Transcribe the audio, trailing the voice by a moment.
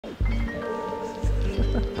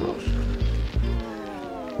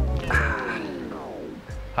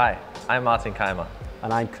Hi, I'm Martin Kaymer.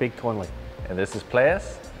 And I'm Craig Connelly. And this is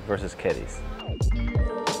Players versus Caddies.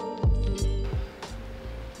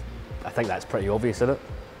 I think that's pretty obvious, isn't it?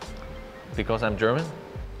 Because I'm German?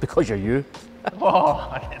 Because you're you.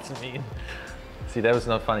 Oh, that's mean. See, that was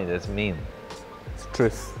not funny, that's mean. It's the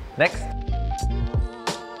truth. Next.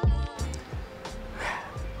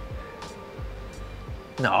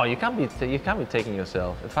 No, you can't be taking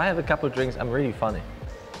yourself. If I have a couple of drinks, I'm really funny.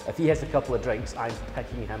 If he has a couple of drinks, I'm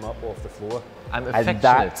picking him up off the floor. I'm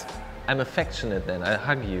affectionate. I'm affectionate then, I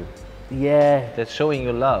hug you. Yeah. That's showing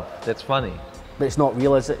you love, that's funny. But it's not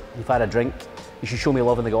real, is it? You've had a drink. You should show me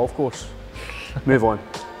love on the golf course. Move on.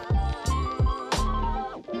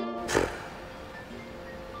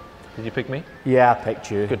 Did you pick me? Yeah, I picked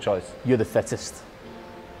you. Good choice. You're the fittest.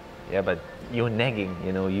 Yeah, but you're nagging,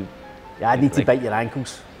 you know, you... Yeah, I need to bite your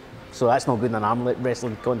ankles. So that's not good in an arm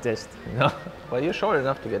wrestling contest. No, well, you're short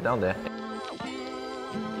enough to get down there.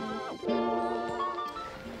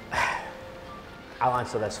 I'll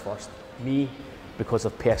answer this first. Me, because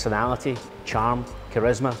of personality, charm,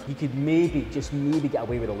 charisma, you could maybe, just maybe get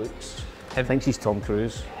away with the looks. I think she's Tom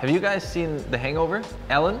Cruise. Have you guys seen The Hangover?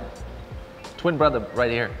 Alan? Twin brother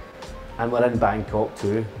right here. And we're in Bangkok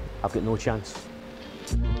too. I've got no chance.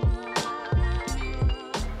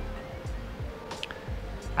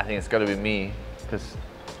 I think it's got to be me, because,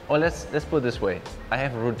 oh, let's put it this way. I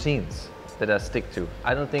have routines that I stick to.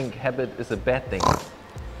 I don't think habit is a bad thing.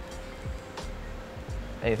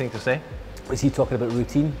 Anything to say? Is he talking about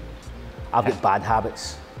routine? I've got bad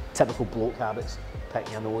habits, typical bloke habits.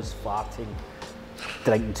 Picking your nose, farting,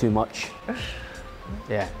 drinking too much.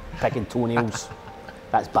 Yeah, picking toenails.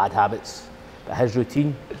 That's bad habits. But his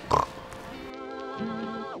routine.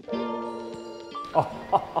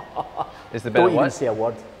 Is the better Don't even what? say a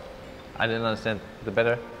word. I didn't understand. The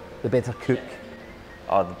better? The better cook.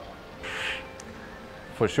 Oh,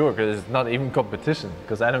 for sure, because it's not even competition,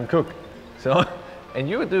 because I don't cook. So, and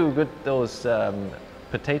you do good those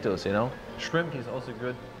potatoes, you know? Shrimp, he's also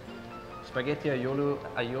good. Spaghetti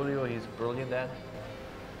aioli, he's brilliant at.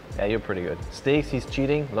 Yeah, you're pretty good. Steaks, he's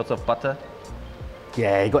cheating. Lots of butter.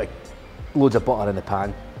 Yeah, you got loads of butter in the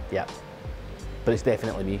pan. Yeah, but it's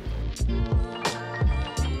definitely me.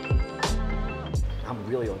 I'm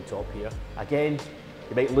really on top here. Again,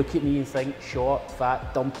 you might look at me and think short,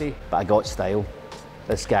 fat, dumpy, but I got style.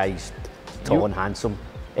 This guy's tall and handsome.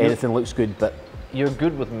 Anything looks good, but... You're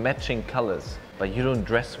good with matching colors, but you don't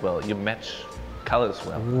dress well. You match colors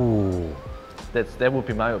well. Ooh. That would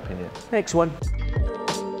be my opinion. Next one.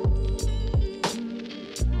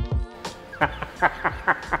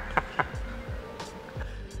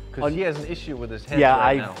 Because he has an issue with his head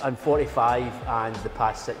Yeah, now. I'm 45 and the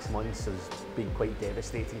past 6 months has been quite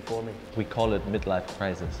devastating for me. We call it midlife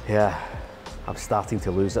crisis. Yeah, I'm starting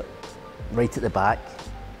to lose it. Right at the back,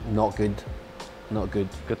 not good, not good.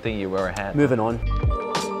 Good thing you wear a hat. Moving on.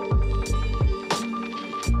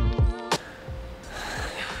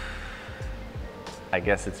 I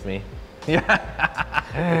guess it's me. Yeah.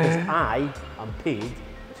 Because I am paid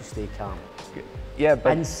to stay calm. Yeah,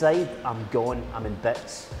 but... Inside, I'm gone, I'm in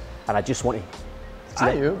bits, and I just want to...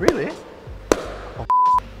 Are you? Really?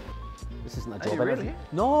 This isn't a Are job you interview. really?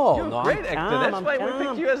 No, You're no, a great I'm actor. calm, That's I'm why calm. we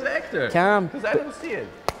picked you as an actor. Calm. Because I didn't see it.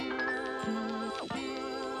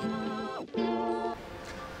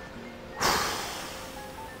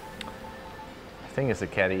 I think it's a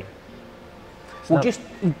caddy. Well, just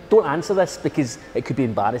don't answer this because it could be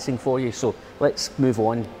embarrassing for you. So let's move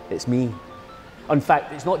on. It's me. In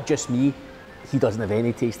fact, it's not just me. He doesn't have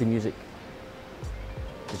any taste in music.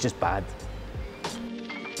 It's just bad.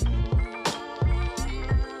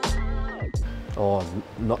 Oh,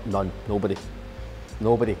 none. Nobody.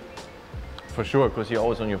 Nobody. For sure, because you're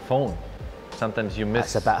always on your phone. Sometimes you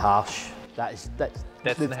miss. That's a bit harsh. That's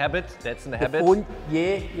the habit. That's in the the habit. phone.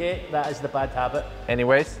 Yeah, that is the bad habit.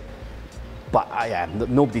 Anyways. But yeah,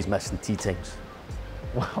 nobody's missing tea times.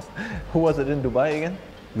 Wow. Who was it in Dubai again?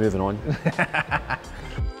 Moving on.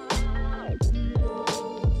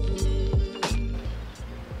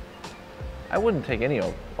 I wouldn't take any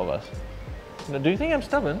of us. No, do you think I'm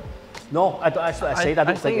stubborn? No, that's what I said. I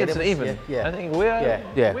don't think it's even. Yeah. I think we're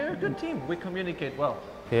a good team. We communicate well.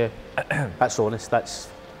 Yeah. That's honest. That's.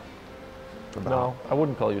 No, I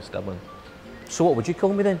wouldn't call you stubborn. So what would you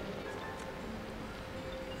call me then?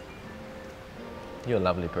 You're a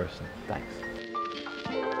lovely person. Thanks.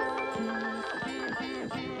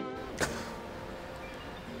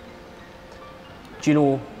 Do you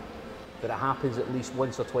know that it happens at least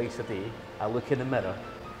once or twice a day? I look in the mirror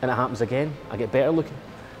and it happens again. I get better looking.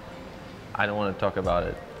 I don't want to talk about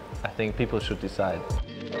it. I think people should decide.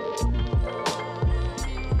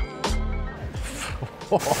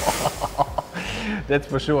 That's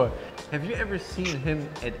for sure. Have you ever seen him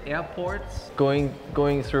at airports going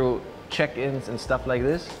through check-ins and stuff like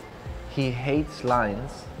this? He hates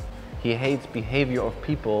lines. He hates behavior of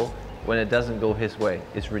people when it doesn't go his way.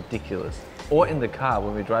 It's ridiculous. Or in the car,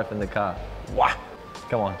 when we drive in the car. Wow.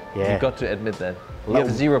 Come on. Yeah. You've got to admit that. You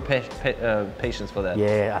have zero patience for that.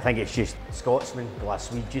 Yeah, I think it's just Scotsman,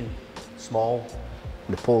 Glaswegian, small,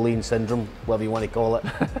 Napoleon syndrome, whatever you want to call it.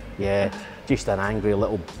 Yeah, just an angry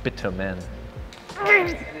little bitter man.